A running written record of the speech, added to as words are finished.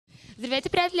Здравейте,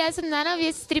 приятели, аз съм Нана,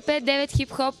 вие сте 359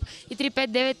 хип-хоп и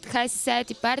 359 High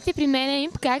Society Party. При мен е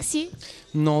IMP, как си?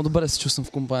 Много добре се чувствам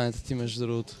в компанията ти, между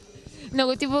другото.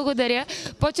 Много ти благодаря.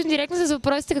 Почвам директно с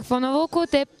въпросите, какво ново около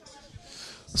теб?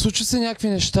 Случват се някакви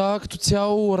неща, като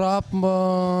цяло рап,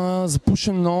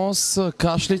 запушен нос,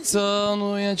 кашлица,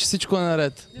 но иначе всичко е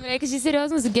наред. Добре, кажи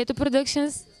сериозно за Ghetto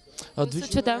Productions.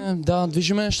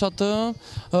 Движиме нещата,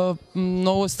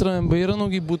 много е странен,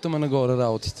 ги бутаме нагоре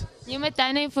работите. Имаме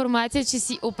тайна информация, че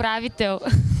си управител,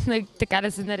 така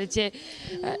да се нарече.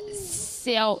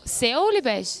 Село ли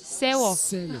беше? Село?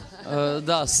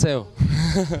 Да, село.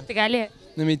 Така ли е?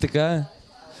 Не така е.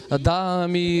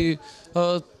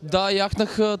 Да,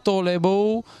 яхнах този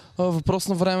лейбъл. Въпрос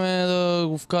на време е да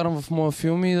го вкарам в моя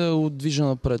филм и да го движа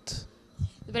напред.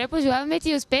 Добре, пожелаваме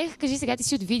ти успех. Кажи, сега ти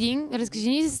си от Видин. Разкажи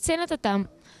ни за сцената там.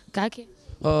 Как е?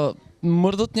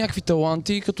 Мърдат някакви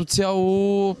таланти, като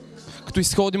цяло, като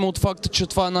изходим от факта, че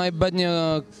това е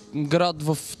най-бедният град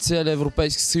в целия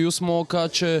Европейски съюз, мога да кажа,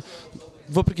 че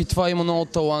въпреки това има много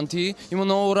таланти, има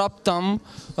много рап там.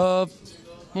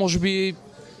 Може би,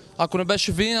 ако не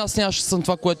беше Видин, аз нямаше съм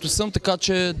това, което съм, така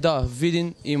че да,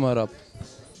 Видин има рап.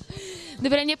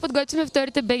 Добре, ние подготвяме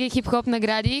вторите БГ хип-хоп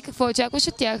награди. Какво очакваш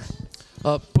от тях?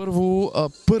 Първо,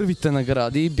 първите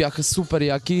награди бяха супер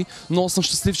яки. Много съм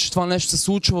щастлив, че това нещо се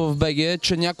случва в БГ,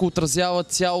 че някой отразява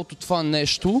цялото това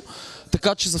нещо.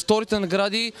 Така че за вторите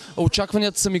награди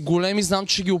очакванията са ми големи, знам,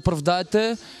 че ще ги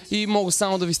оправдаете и мога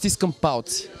само да ви стискам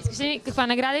палци. Каква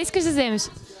награда искаш да вземеш?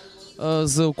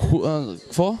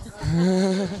 Какво?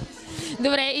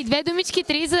 Добре, и две думички,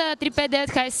 три за 359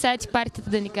 High Society Party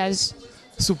да ни кажеш.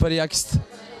 Супер яки сте.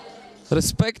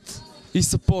 Респект и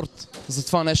съпорт за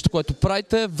това нещо, което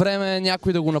правите. Време е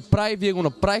някой да го направи, вие го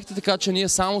направихте, така че ние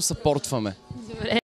само съпортваме. Добре.